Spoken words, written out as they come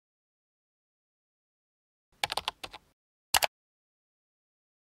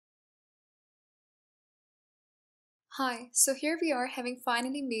Hi, so here we are having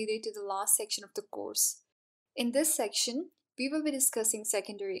finally made it to the last section of the course. In this section, we will be discussing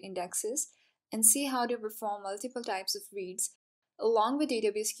secondary indexes and see how to perform multiple types of reads along with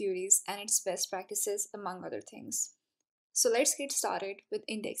database queries and its best practices among other things. So let's get started with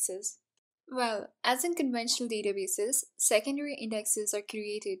indexes. Well, as in conventional databases, secondary indexes are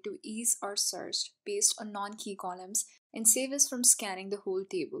created to ease our search based on non-key columns and save us from scanning the whole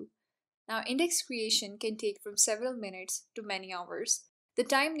table. Now, index creation can take from several minutes to many hours. The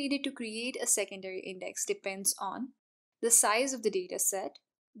time needed to create a secondary index depends on the size of the data set,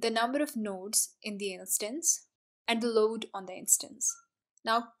 the number of nodes in the instance, and the load on the instance.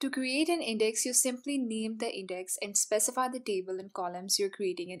 Now, to create an index, you simply name the index and specify the table and columns you're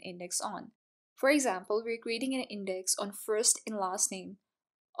creating an index on. For example, we're creating an index on first and last name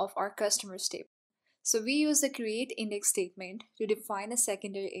of our customers table. So we use the create index statement to define a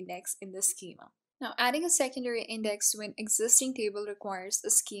secondary index in the schema. Now, adding a secondary index to an existing table requires a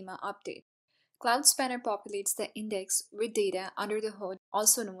schema update. Cloud Spanner populates the index with data under the hood,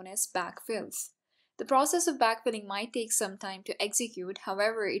 also known as backfills. The process of backfilling might take some time to execute,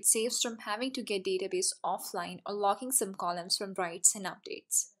 however, it saves from having to get database offline or locking some columns from writes and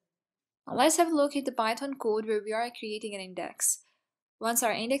updates. Now let's have a look at the Python code where we are creating an index. Once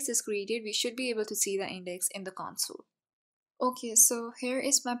our index is created, we should be able to see the index in the console. Okay, so here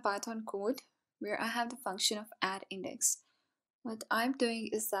is my Python code where I have the function of add index. What I'm doing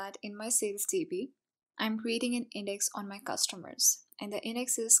is that in my sales DB, I'm creating an index on my customers. And the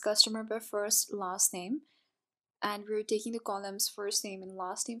index is customer by first, last name. And we're taking the columns first name and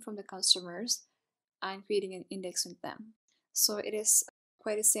last name from the customers and creating an index with them. So it is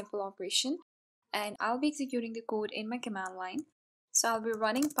quite a simple operation. And I'll be executing the code in my command line. So I'll be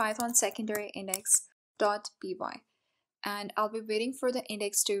running python secondary index.py and I'll be waiting for the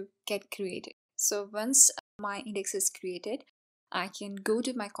index to get created. So once my index is created, I can go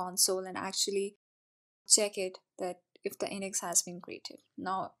to my console and actually check it that if the index has been created.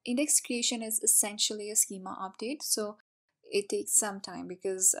 Now, index creation is essentially a schema update, so it takes some time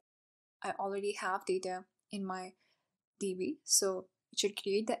because I already have data in my DB, so it should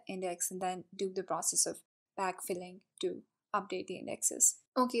create the index and then do the process of backfilling to update the indexes.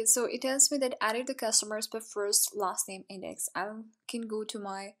 Okay, so it tells me that added the customers by first last name index. I can go to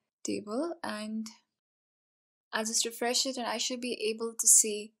my table and I'll just refresh it and I should be able to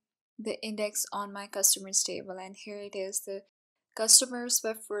see the index on my customers table. And here it is, the customers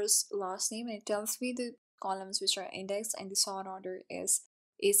by first last name, and it tells me the columns which are indexed and the sort order is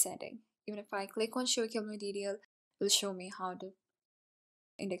ascending. Even if I click on show column detail, it will show me how the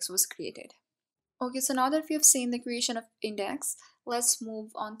index was created. Okay, so now that we have seen the creation of index, let's move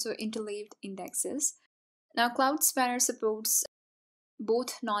on to interleaved indexes. Now, Cloud Spanner supports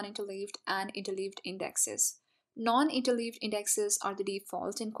both non-interleaved and interleaved indexes. Non-interleaved indexes are the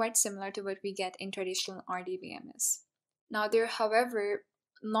default and quite similar to what we get in traditional RDBMS. Now, they're, however,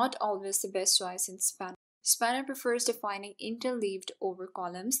 not always the best choice in Spanner. Spanner prefers defining interleaved over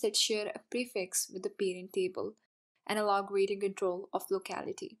columns that share a prefix with the parent table and allow greater control of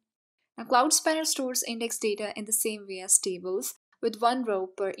locality. Now, Cloud Spanner stores index data in the same way as tables, with one row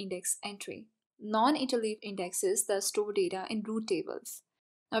per index entry. Non-interleaved indexes thus store data in root tables.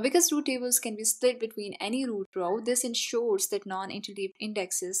 Now, because root tables can be split between any root row, this ensures that non-interleaved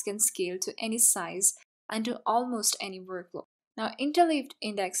indexes can scale to any size and to almost any workload. Now, interleaved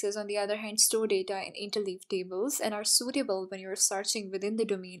indexes, on the other hand, store data in interleaved tables and are suitable when you're searching within the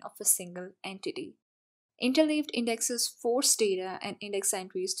domain of a single entity. Interleaved indexes force data and index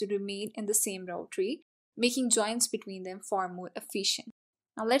entries to remain in the same row tree, making joins between them far more efficient.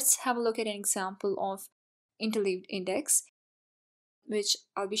 Now let's have a look at an example of interleaved index, which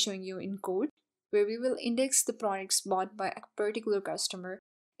I'll be showing you in code, where we will index the products bought by a particular customer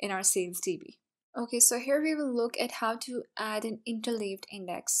in our sales DB. Okay, so here we will look at how to add an interleaved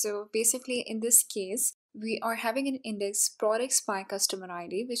index. So basically in this case, we are having an index products by customer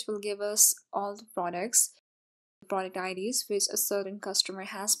ID, which will give us all the products, product IDs, which a certain customer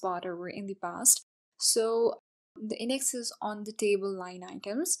has bought over in the past. So the index is on the table line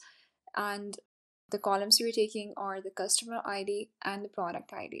items, and the columns we're taking are the customer ID and the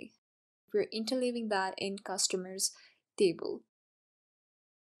product ID. We're interleaving that in customers table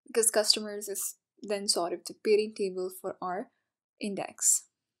because customers is then sort of the parent table for our index.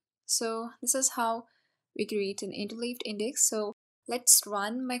 So this is how we create an interleaved index. So let's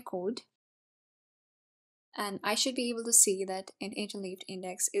run my code and I should be able to see that an interleaved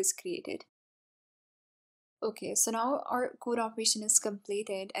index is created. Okay, so now our code operation is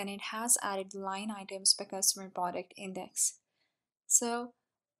completed and it has added line items by customer product index. So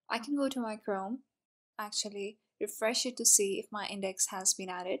I can go to my Chrome. Actually, refresh it to see if my index has been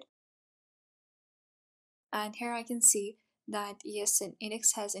added. And here I can see that yes, an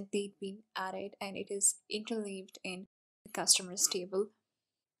index has indeed been added and it is interleaved in the customers table.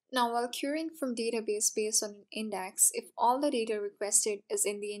 Now, while querying from database based on an index, if all the data requested is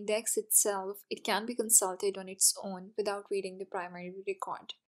in the index itself, it can be consulted on its own without reading the primary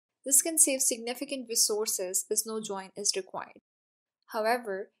record. This can save significant resources as no join is required.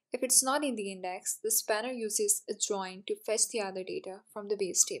 However, if it's not in the index, the spanner uses a join to fetch the other data from the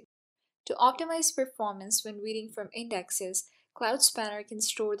base table. To optimize performance when reading from indexes, Cloud Spanner can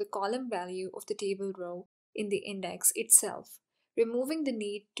store the column value of the table row in the index itself, removing the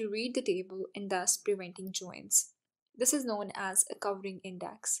need to read the table and thus preventing joins. This is known as a covering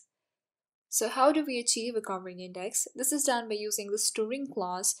index. So how do we achieve a covering index? This is done by using the storing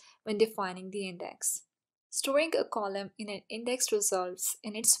clause when defining the index. Storing a column in an index results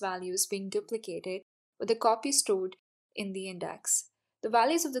in its values being duplicated with a copy stored in the index. The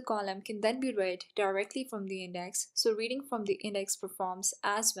values of the column can then be read directly from the index, so reading from the index performs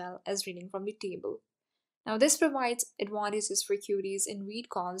as well as reading from the table. Now, this provides advantages for queries in read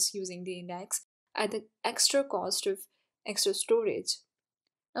calls using the index at the extra cost of extra storage.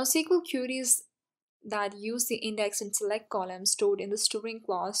 Now, SQL queries that use the index and select columns stored in the storing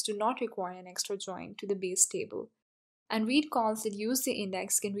clause do not require an extra join to the base table. And read calls that use the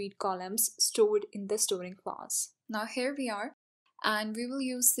index can read columns stored in the storing clause. Now here we are, and we will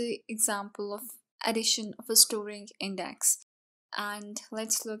use the example of addition of a storing index. And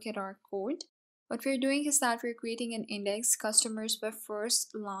let's look at our code. What we're doing is that we're creating an index customers by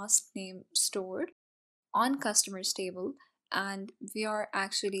first last name stored on customers table, and we are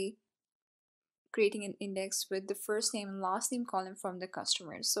actually creating an index with the first name and last name column from the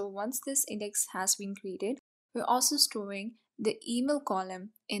customer. So once this index has been created, we're also storing the email column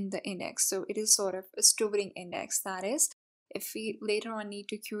in the index. So it is sort of a storing index. That is, if we later on need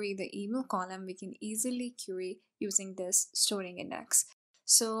to query the email column, we can easily query using this storing index.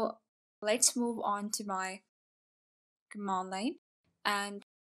 So let's move on to my command line and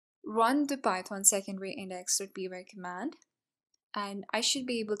run the Python secondary index.py command. And I should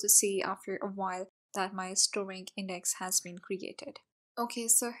be able to see after a while that my storing index has been created. Okay,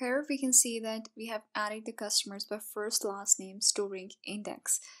 so here we can see that we have added the customers by first last name storing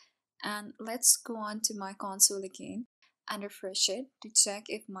index. And let's go on to my console again and refresh it to check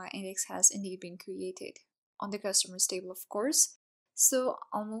if my index has indeed been created on the customers table, of course. So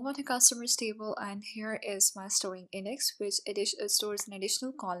I'll move on to customers table, and here is my storing index, which stores an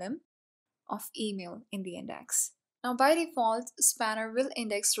additional column of email in the index. Now by default, Spanner will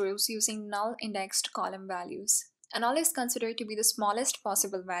index rows using null indexed column values. A null is considered to be the smallest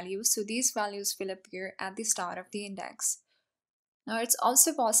possible value, so these values will appear at the start of the index. Now it's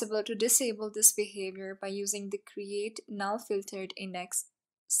also possible to disable this behavior by using the create null filtered index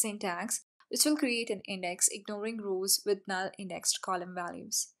syntax, which will create an index ignoring rows with null indexed column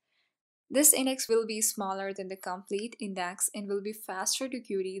values. This index will be smaller than the complete index and will be faster to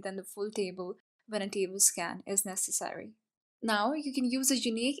query than the full table when a table scan is necessary. Now you can use a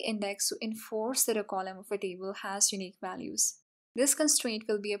unique index to enforce that a column of a table has unique values. This constraint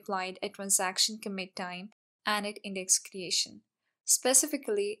will be applied at transaction commit time and at index creation.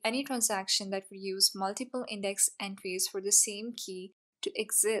 Specifically, any transaction that will use multiple index entries for the same key to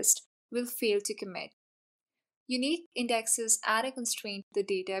exist will fail to commit. Unique indexes add a constraint to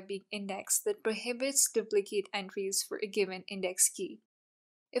the data being indexed that prohibits duplicate entries for a given index key.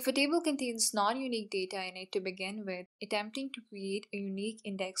 If a table contains non-unique data in it to begin with, attempting to create a unique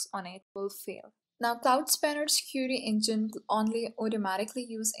index on it will fail. Now, Cloud Spanner's query engine will only automatically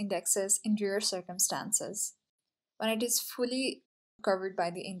use indexes in rare circumstances when it is fully covered by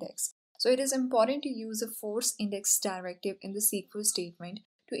the index. So it is important to use a force index directive in the SQL statement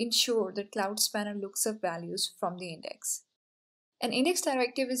to ensure that Cloud Spanner looks up values from the index. An index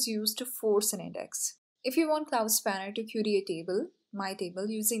directive is used to force an index. If you want Cloud Spanner to query a table, my table,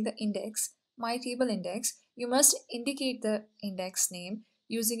 using the index, my table index, you must indicate the index name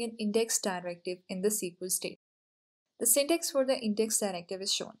using an index directive in the SQL statement. The syntax for the index directive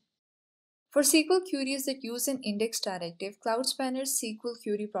is shown. For SQL queries that use an index directive, Cloud Spanner's SQL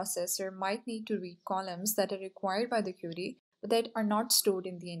query processor might need to read columns that are required by the query but that are not stored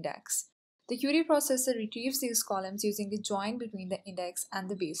in the index. The query processor retrieves these columns using a join between the index and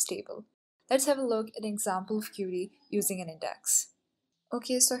the base table. Let's have a look at an example of query using an index.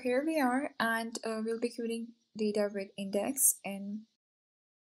 Okay, so here we are, and we'll be querying data with index in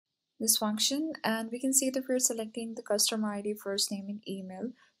this function, and we can see that we're selecting the customer ID, first name, and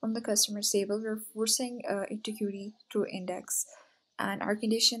email from the customers table. We're forcing it to query through index, and our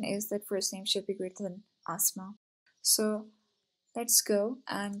condition is that first name should be greater than Asma. So let's go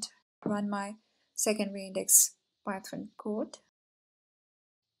and run my secondary index Python code.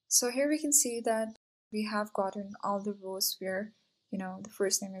 So here we can see that we have gotten all the rows where, the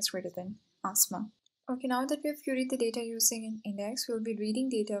first name is greater than Asma. Okay, now that we have queried the data using an index, we'll be reading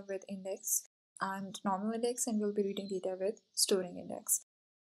data with index and normal index, and we'll be reading data with storing index.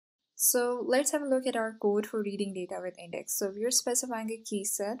 So let's have a look at our code for reading data with index. So we're specifying a key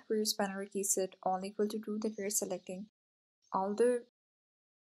set, we're spanner key set all equal to true, that we're selecting all the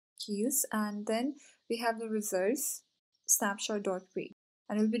keys, and then we have the results snapshot.read,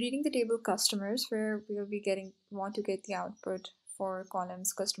 and we'll be reading the table customers, where we'll be want to get the output for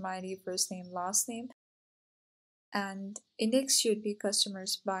columns customer ID, first name, last name, and index should be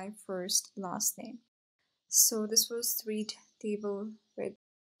customers by first last name. So this was read table with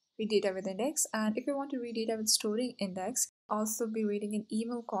read data with index, and if you want to read data with storing index, also be reading an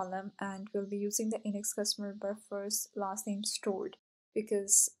email column, and we'll be using the index customer by first last name stored,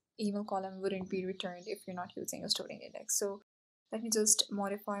 because email column wouldn't be returned if you're not using a storing index. So let me just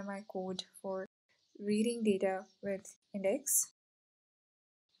modify my code for reading data with index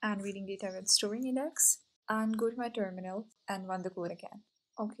and reading data with storing index, and go to my terminal and run the code again.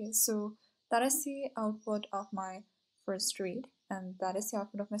 Okay, so that is the output of my first read, and that is the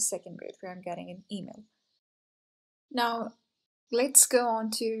output of my second read, where I'm getting an email. Now let's go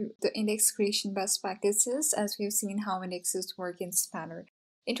on to the index creation best practices, as we've seen how indexes work in Spanner.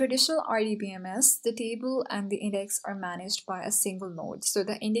 In traditional RDBMS, the table and the index are managed by a single node, so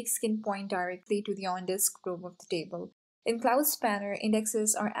the index can point directly to the on-disk row of the table. In Cloud Spanner,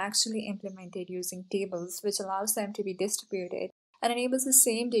 indexes are actually implemented using tables, which allows them to be distributed and enables the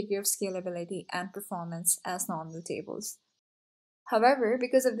same degree of scalability and performance as normal tables. However,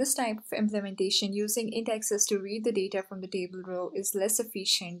 because of this type of implementation, using indexes to read the data from the table row is less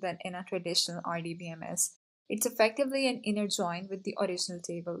efficient than in a traditional RDBMS. It's effectively an inner join with the original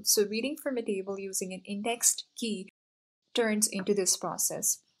table, so reading from a table using an indexed key turns into this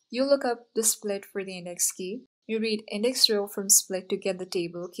process. You look up the split for the index key, you read index row from split to get the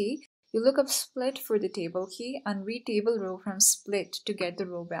table key, you look up split for the table key and read table row from split to get the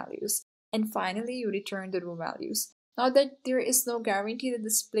row values, and finally you return the row values. Now that there is no guarantee that the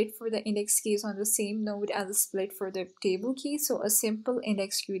split for the index key is on the same node as the split for the table key, so a simple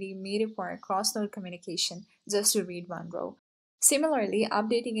index query may require cross-node communication just to read one row. Similarly,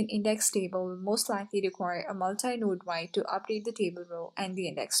 updating an index table will most likely require a multi-node write to update the table row and the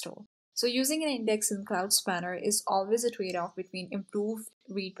index row. So using an index in Cloud Spanner is always a trade-off between improved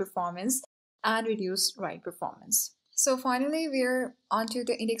read performance and reduced write performance. So finally, we're onto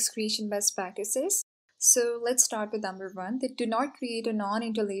the index creation best practices. So let's start with number 1, that do not create a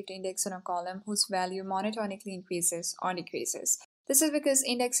non-interleaved index in a column whose value monotonically increases or decreases. This is because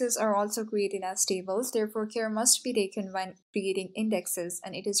indexes are also created as tables, therefore care must be taken when creating indexes,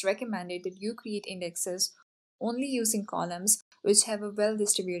 and it is recommended that you create indexes only using columns which have a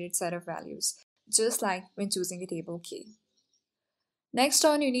well-distributed set of values, just like when choosing a table key. Next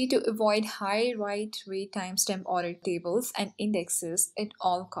on, you need to avoid high write rate timestamp ordered tables and indexes at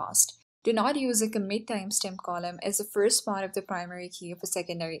all cost. Do not use a commit timestamp column as the first part of the primary key of a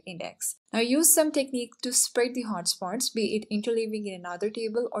secondary index. Now use some technique to spread the hotspots, be it interleaving in another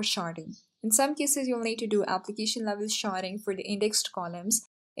table or sharding. In some cases, you'll need to do application level sharding for the indexed columns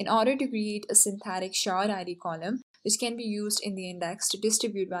in order to create a synthetic shard ID column, which can be used in the index to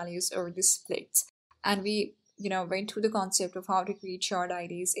distribute values over the splits. And we went through the concept of how to create shard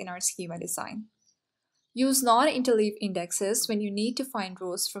IDs in our schema design. Use non-interleaved indexes when you need to find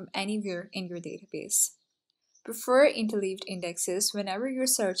rows from anywhere in your database. Prefer interleaved indexes whenever your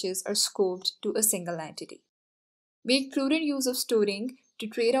searches are scoped to a single entity. Make prudent use of storing to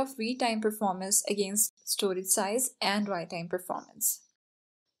trade off read time performance against storage size and write time performance.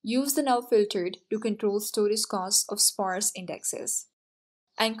 Use the null filter to control storage costs of sparse indexes.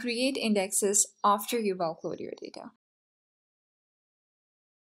 And create indexes after you bulk load your data.